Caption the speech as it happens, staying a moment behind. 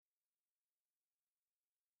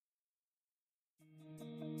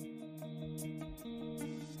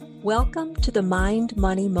Welcome to the Mind,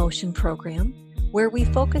 Money, Motion program, where we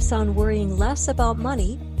focus on worrying less about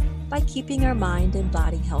money by keeping our mind and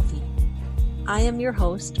body healthy. I am your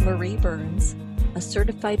host, Marie Burns, a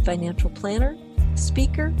certified financial planner,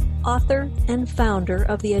 speaker, author, and founder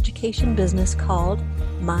of the education business called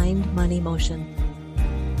Mind, Money, Motion.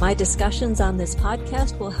 My discussions on this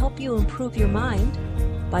podcast will help you improve your mind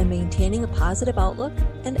by maintaining a positive outlook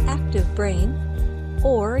and active brain,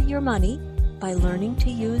 or your money by learning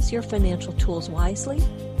to use your financial tools wisely,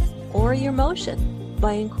 or your motion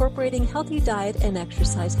by incorporating healthy diet and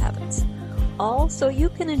exercise habits, all so you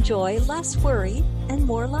can enjoy less worry and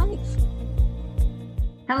more life.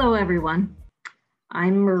 Hello, everyone.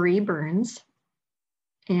 I'm Marie Burns,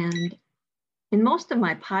 and in most of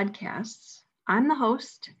my podcasts, I'm the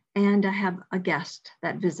host and I have a guest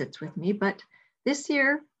that visits with me, but this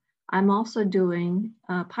year I'm also doing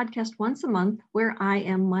a podcast once a month where I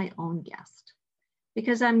am my own guest,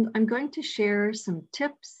 because I'm going to share some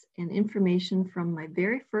tips and information from my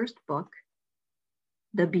very first book,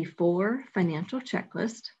 The Before Financial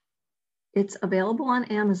Checklist. It's available on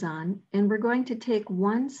Amazon, and we're going to take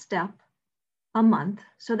one step a month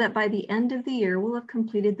so that by the end of the year, we'll have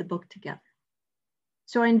completed the book together.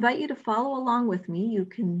 So I invite you to follow along with me. You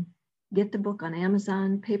can get the book on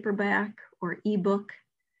Amazon, paperback or ebook,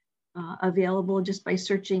 available just by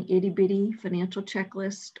searching Itty Bitty Financial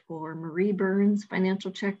Checklist or Marie Burns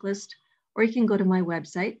Financial Checklist, or you can go to my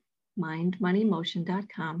website,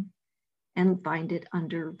 mindmoneymotion.com, and find it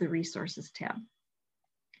under the resources tab.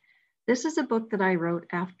 This is a book that I wrote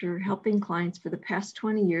after helping clients for the past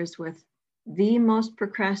 20 years with the most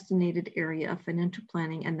procrastinated area of financial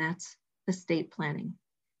planning, and that's estate planning.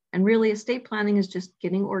 And really, estate planning is just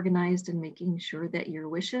getting organized and making sure that your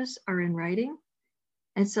wishes are in writing.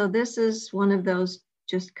 And so this is one of those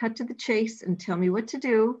just cut to the chase and tell me what to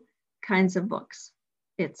do kinds of books.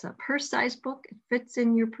 It's a purse-sized book. It fits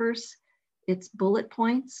in your purse. It's bullet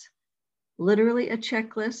points, literally a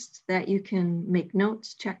checklist that you can make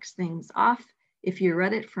notes, check things off. If you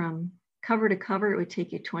read it from cover to cover, it would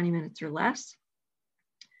take you 20 minutes or less.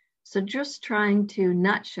 So just trying to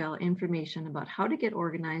nutshell information about how to get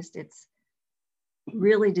organized. It's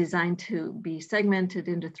really designed to be segmented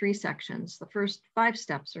into 3 sections. The first 5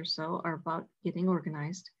 steps or so are about getting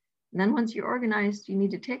organized. And then once you're organized, you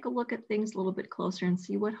need to take a look at things a little bit closer and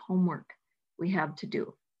see what homework we have to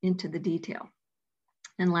do into the detail.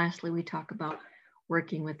 And lastly, we talk about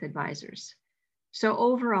working with advisors. So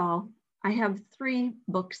overall, I have 3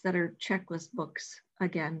 books that are checklist books,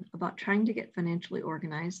 again, about trying to get financially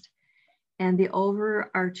organized. And the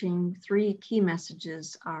overarching 3 key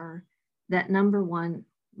messages are that number 1,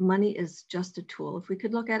 money is just a tool. If we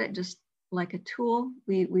could look at it just like a tool,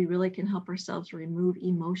 we really can help ourselves remove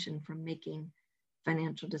emotion from making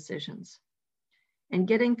financial decisions. And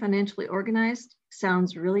getting financially organized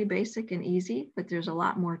sounds really basic and easy, but there's a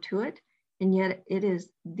lot more to it. And yet it is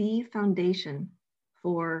the foundation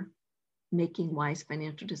for making wise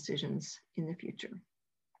financial decisions in the future.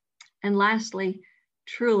 And lastly,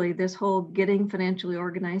 truly, this whole getting financially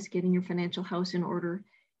organized, getting your financial house in order,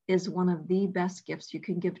 is one of the best gifts you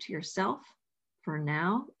can give to yourself for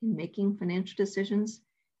now in making financial decisions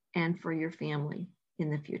and for your family in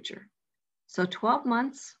the future. So 12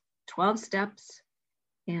 months, 12 steps,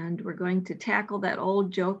 and we're going to tackle that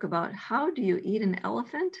old joke about how do you eat an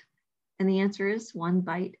elephant? And the answer is 1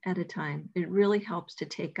 bite at a time. It really helps to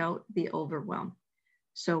take out the overwhelm.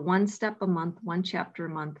 So 1 step a month, 1 chapter a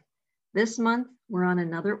month. This month, we're on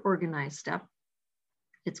another organized step.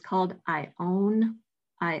 It's called I Own,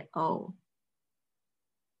 I Owe.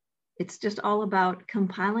 It's just all about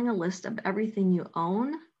compiling a list of everything you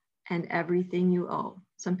own and everything you owe.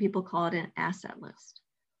 Some people call it an asset list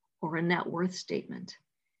or a net worth statement.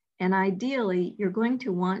 And ideally, you're going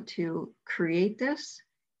to want to create this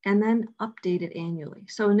and then update it annually.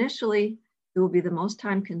 So initially, it will be the most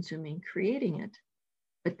time consuming creating it,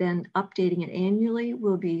 but then updating it annually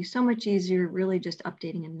will be so much easier, really just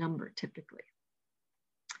updating a number typically.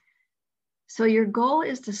 So your goal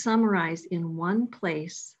is to summarize in one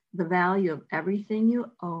place the value of everything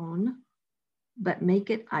you own, but make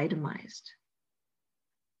it itemized.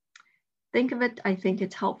 Think of it, I think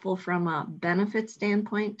it's helpful from a benefit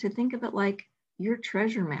standpoint to think of it like your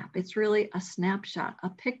treasure map. It's really a snapshot, a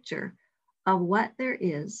picture of what there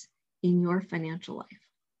is in your financial life.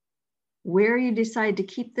 Where you decide to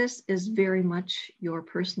keep this is very much your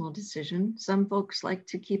personal decision. Some folks like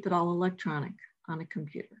to keep it all electronic on a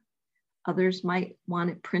computer. Others might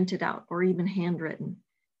want it printed out or even handwritten.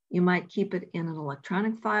 You might keep it in an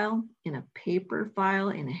electronic file, in a paper file,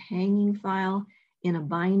 in a hanging file, in a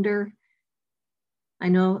binder. I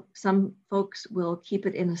know some folks will keep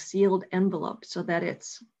it in a sealed envelope so that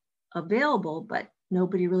it's available, but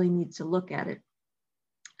nobody really needs to look at it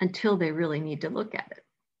until they really need to look at it.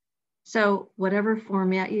 So whatever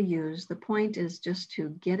format you use, the point is just to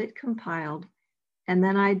get it compiled, and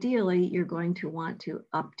then ideally you're going to want to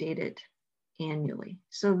update it annually.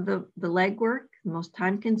 So the legwork, the most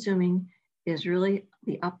time consuming, is really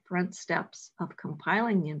the upfront steps of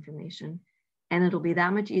compiling the information, and it'll be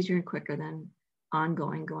that much easier and quicker than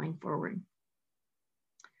ongoing going forward.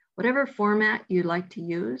 Whatever format you'd like to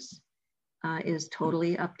use is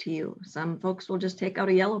totally up to you. Some folks will just take out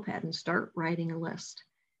a yellow pad and start writing a list.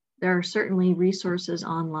 There are certainly resources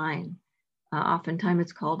online. Oftentimes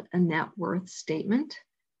it's called a net worth statement.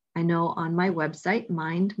 I know on my website,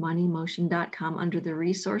 mindmoneymotion.com, under the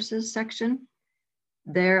resources section,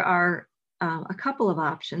 there are a couple of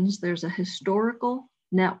options. There's a historical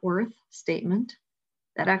net worth statement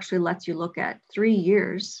that actually lets you look at 3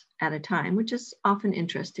 years at a time, which is often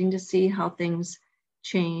interesting to see how things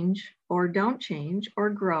change or don't change or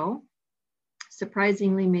grow.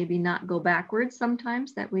 Surprisingly, maybe not go backwards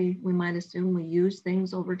sometimes, that we might assume we use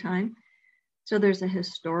things over time. So there's a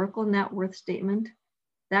historical net worth statement.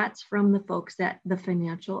 That's from the folks at the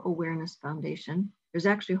Financial Awareness Foundation. There's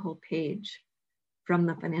actually a whole page from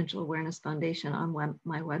the Financial Awareness Foundation on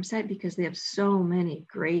my website because they have so many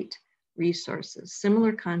great resources,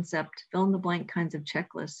 similar concept, fill in the blank kinds of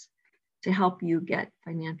checklists to help you get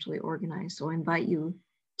financially organized. So I invite you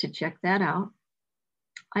to check that out.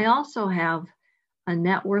 I also have a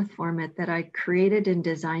net worth format that I created and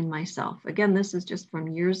designed myself. Again, this is just from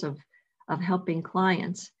years of helping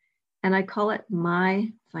clients, and I call it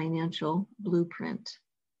My Financial Blueprint.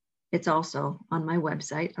 It's also on my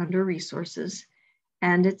website under resources,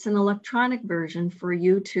 and it's an electronic version for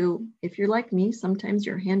you to, if you're like me, sometimes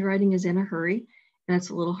your handwriting is in a hurry and it's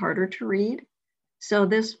a little harder to read. So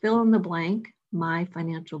this fill in the blank, My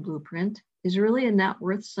Financial Blueprint, is really a net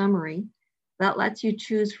worth summary that lets you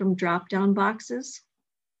choose from drop-down boxes,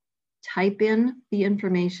 type in the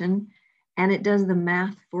information, and it does the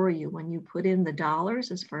math for you. When you put in the dollars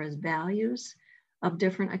as far as values of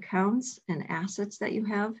different accounts and assets that you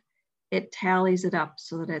have, it tallies it up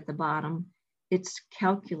so that at the bottom, it's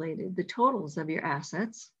calculated the totals of your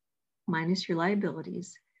assets minus your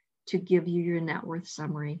liabilities to give you your net worth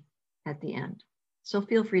summary at the end. So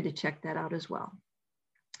feel free to check that out as well.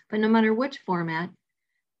 But no matter which format,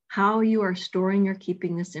 how you are storing or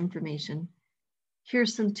keeping this information,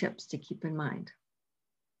 here's some tips to keep in mind.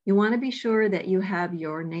 You want to be sure that you have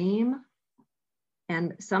your name,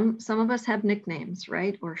 and some of us have nicknames,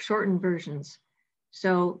 right? Or shortened versions.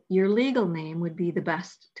 So your legal name would be the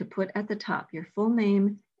best to put at the top, your full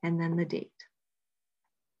name and then the date.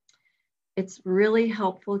 It's really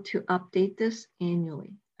helpful to update this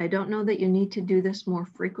annually. I don't know that you need to do this more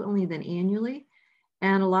frequently than annually.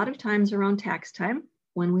 And a lot of times around tax time,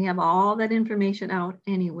 when we have all that information out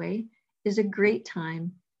anyway, is a great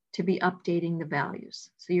time to be updating the values.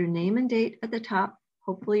 So your name and date at the top,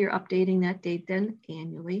 hopefully you're updating that date then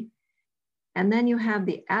annually. And then you have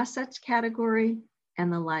the assets category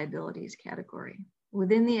and the liabilities category.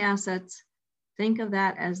 Within the assets, think of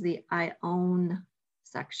that as the I own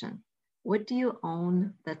section. What do you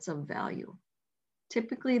own that's of value?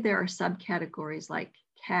 Typically there are subcategories like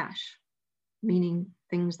cash, meaning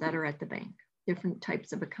things that are at the bank, different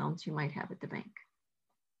types of accounts you might have at the bank.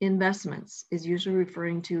 Investments is usually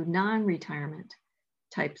referring to non-retirement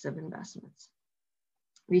types of investments.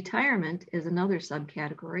 Retirement is another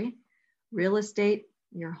subcategory. Real estate,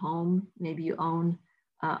 your home, maybe you own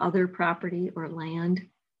other property or land,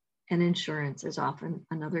 and insurance is often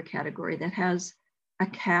another category that has a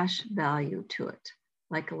cash value to it,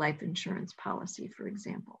 like a life insurance policy, for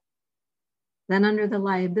example. Then under the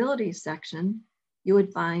liabilities section, you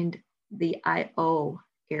would find the I owe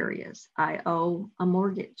areas. I owe a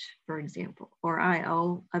mortgage, for example, or I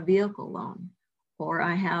owe a vehicle loan, or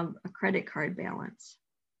I have a credit card balance.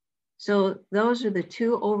 So those are the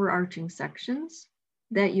two overarching sections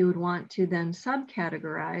that you would want to then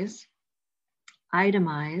subcategorize,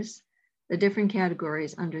 itemize the different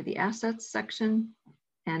categories under the assets section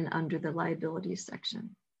and under the liabilities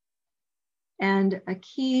section. And a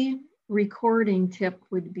key recording tip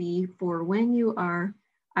would be for when you are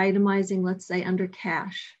itemizing, let's say under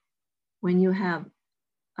cash, when you have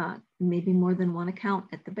maybe more than one account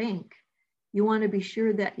at the bank, you want to be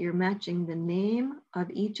sure that you're matching the name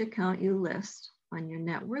of each account you list on your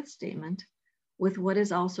net worth statement with what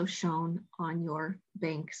is also shown on your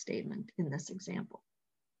bank statement in this example.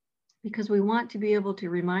 Because we want to be able to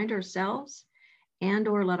remind ourselves and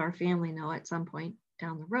or let our family know at some point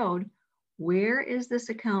down the road, where is this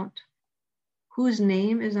account whose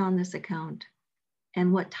name is on this account,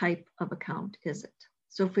 and what type of account is it.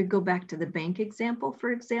 So if we go back to the bank example,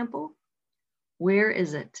 for example, where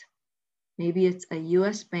is it? Maybe it's a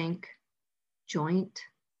US Bank joint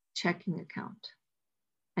checking account.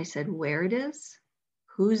 I said where it is,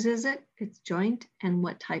 whose is it, it's joint, and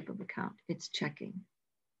what type of account, it's checking.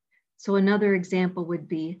 So another example would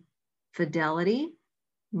be Fidelity,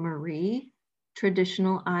 Marie,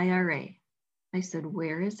 traditional IRA. I said,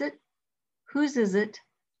 where is it? Whose is it?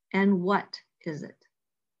 And what is it?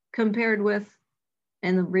 Compared with,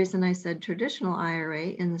 and the reason I said traditional IRA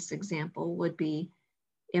in this example would be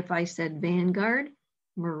if I said Vanguard,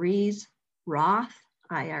 Marie's Roth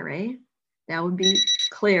IRA, that would be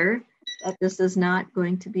clear that this is not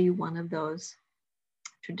going to be one of those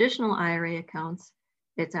traditional IRA accounts.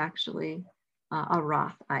 It's actually a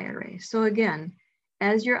Roth IRA. So again,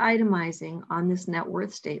 as you're itemizing on this net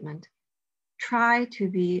worth statement, try to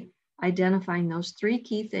be identifying those three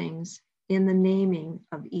key things in the naming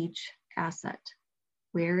of each asset.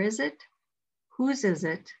 Where is it? Whose is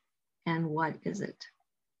it? And what is it?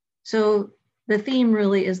 So the theme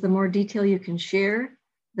really is the more detail you can share,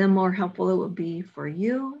 the more helpful it will be for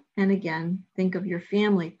you. And again, think of your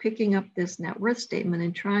family picking up this net worth statement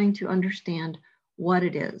and trying to understand what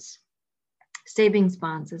it is. Savings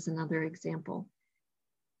bonds is another example.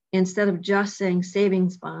 Instead of just saying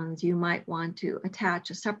savings bonds, you might want to attach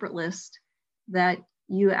a separate list that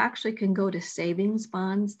you actually can go to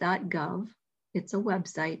savingsbonds.gov. It's a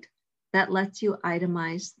website that lets you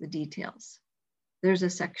itemize the details. There's a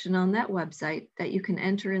section on that website that you can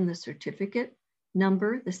enter in the certificate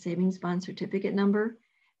number, the savings bond certificate number,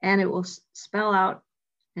 and it will spell out,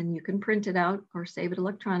 and you can print it out or save it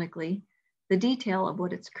electronically, the detail of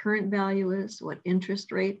what its current value is, what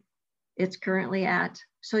interest rate it's currently at.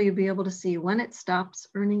 So you'll be able to see when it stops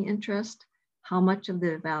earning interest, how much of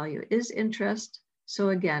the value is interest. So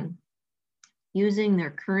again, using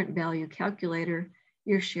their current value calculator,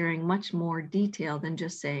 you're sharing much more detail than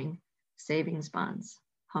just saying savings bonds.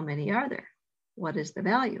 How many are there? What is the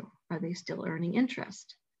value? Are they still earning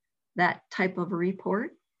interest? That type of a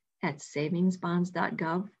report at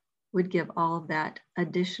savingsbonds.gov would give all of that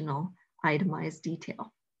additional itemized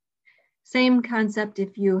detail. Same concept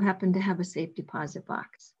if you happen to have a safe deposit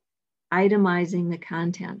box, itemizing the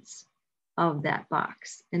contents of that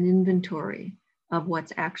box, an inventory of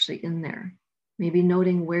what's actually in there, maybe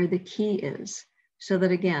noting where the key is so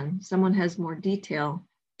that again, someone has more detail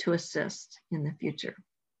to assist in the future.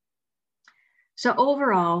 So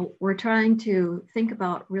overall, we're trying to think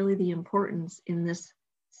about really the importance in this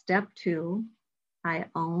step 2, I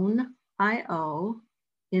own, I owe,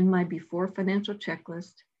 in my before financial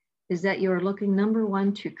checklist, is that you're looking, number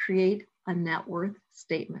 1, to create a net worth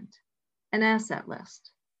statement, an asset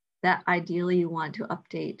list that ideally you want to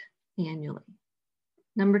update annually.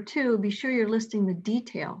 Number 2, be sure you're listing the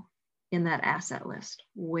detail in that asset list.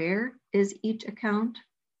 Where is each account?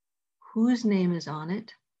 Whose name is on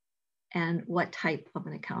it? And what type of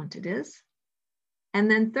an account it is.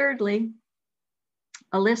 And then thirdly,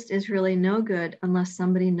 a list is really no good unless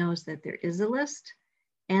somebody knows that there is a list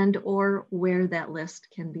and or where that list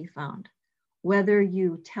can be found. Whether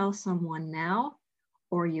you tell someone now,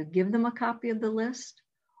 or you give them a copy of the list,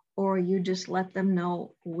 or you just let them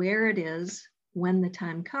know where it is when the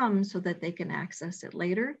time comes so that they can access it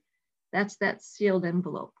later. That's that sealed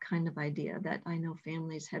envelope kind of idea that I know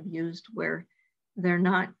families have used where they're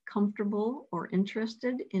not comfortable or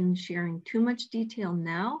interested in sharing too much detail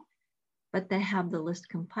now, but they have the list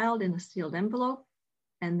compiled in a sealed envelope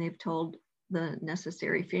and they've told the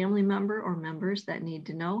necessary family member or members that need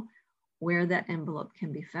to know where that envelope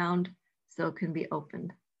can be found so it can be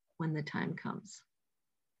opened when the time comes.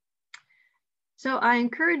 So I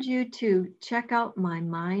encourage you to check out my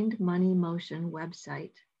Mind, Money, Motion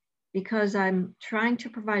website because I'm trying to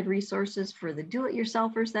provide resources for the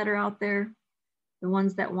do-it-yourselfers that are out there, the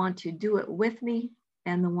ones that want to do it with me,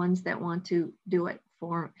 and the ones that want to do it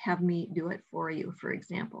for, have me do it for you, for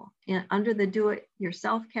example. And under the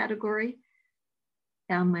do-it-yourself category,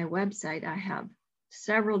 on my website, I have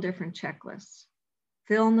several different checklists.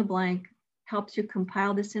 Fill in the blank helps you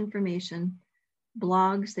compile this information,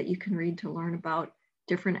 blogs that you can read to learn about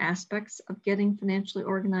different aspects of getting financially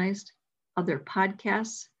organized, other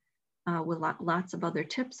podcasts with lots of other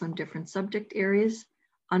tips on different subject areas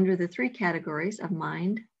under the 3 categories of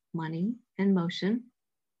mind, money, and motion,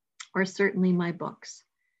 or certainly my books.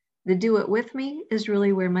 The Do It With Me is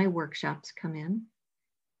really where my workshops come in.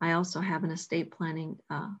 I also have an estate planning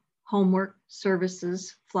homework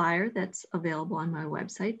services flyer that's available on my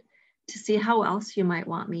website to see how else you might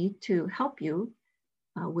want me to help you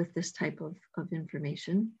with this type of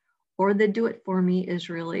information. or the Do It For Me is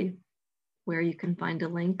really where you can find a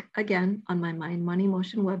link, again, on my Mind, Money,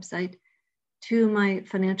 Motion website to my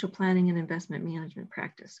financial planning and investment management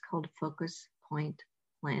practice called Focus Point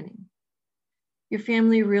Planning. Your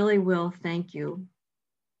family really will thank you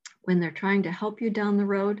when they're trying to help you down the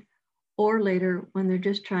road, or later when they're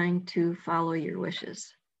just trying to follow your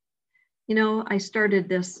wishes. You know, I started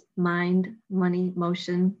this Mind, Money,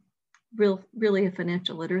 Motion, really a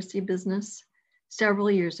financial literacy business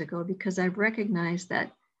several years ago because I've recognized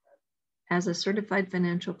that as a certified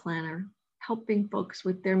financial planner, helping folks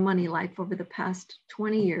with their money life over the past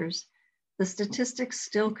 20 years, the statistics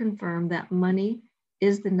still confirm that money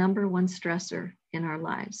is the number one stressor in our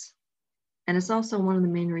lives. And it's also one of the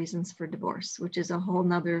main reasons for divorce, which is a whole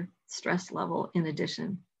nother stress level in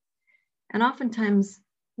addition. And oftentimes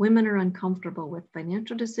women are uncomfortable with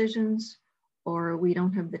financial decisions, or we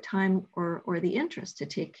don't have the time or the interest to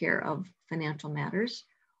take care of financial matters,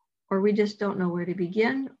 or we just don't know where to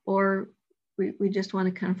begin, or we just want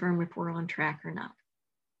to confirm if we're on track or not.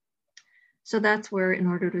 So that's where, in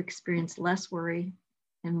order to experience less worry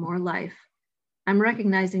and more life, I'm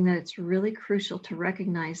recognizing that it's really crucial to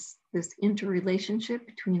recognize this interrelationship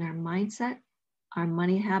between our mindset, our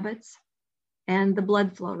money habits, and the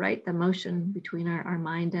blood flow, right? The motion between our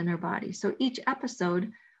mind and our body. So each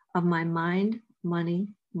episode of my Mind, Money,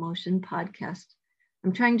 Motion podcast,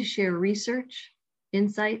 I'm trying to share research,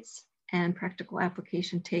 insights, and practical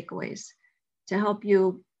application takeaways to help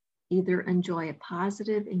you either enjoy a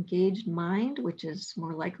positive, engaged mind, which is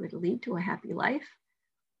more likely to lead to a happy life,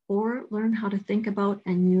 or learn how to think about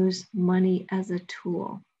and use money as a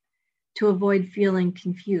tool to avoid feeling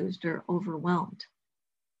confused or overwhelmed.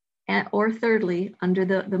 Or thirdly, under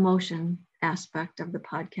the motion aspect of the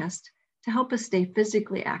podcast, to help us stay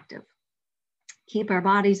physically active, keep our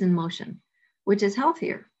bodies in motion, which is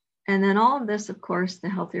healthier. And then all of this, of course, the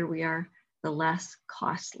healthier we are, the less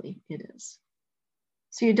costly it is.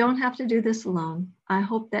 So you don't have to do this alone. I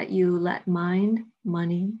hope that you let Mind,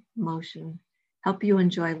 Money, Motion help you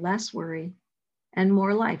enjoy less worry and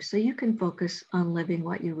more life so you can focus on living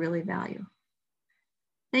what you really value.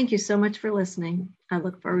 Thank you so much for listening. I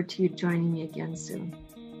look forward to you joining me again soon.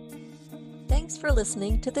 Thanks for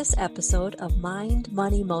listening to this episode of Mind,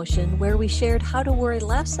 Money, Motion, where we shared how to worry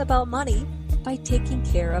less about money by taking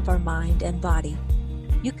care of our mind and body.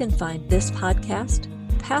 You can find this podcast,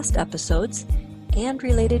 past episodes, and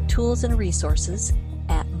related tools and resources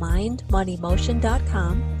at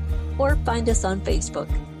mindmoneymotion.com or find us on Facebook.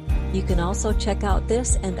 You can also check out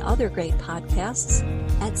this and other great podcasts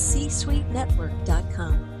at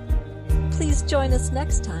csuitenetwork.com. Please join us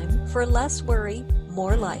next time for Less Worry,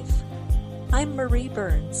 More Life. I'm Marie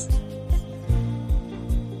Burns.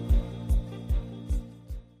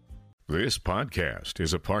 This podcast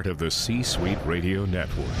is a part of the C-Suite Radio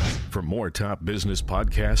Network. For more top business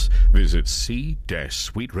podcasts, visit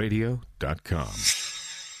c-suiteradio.com.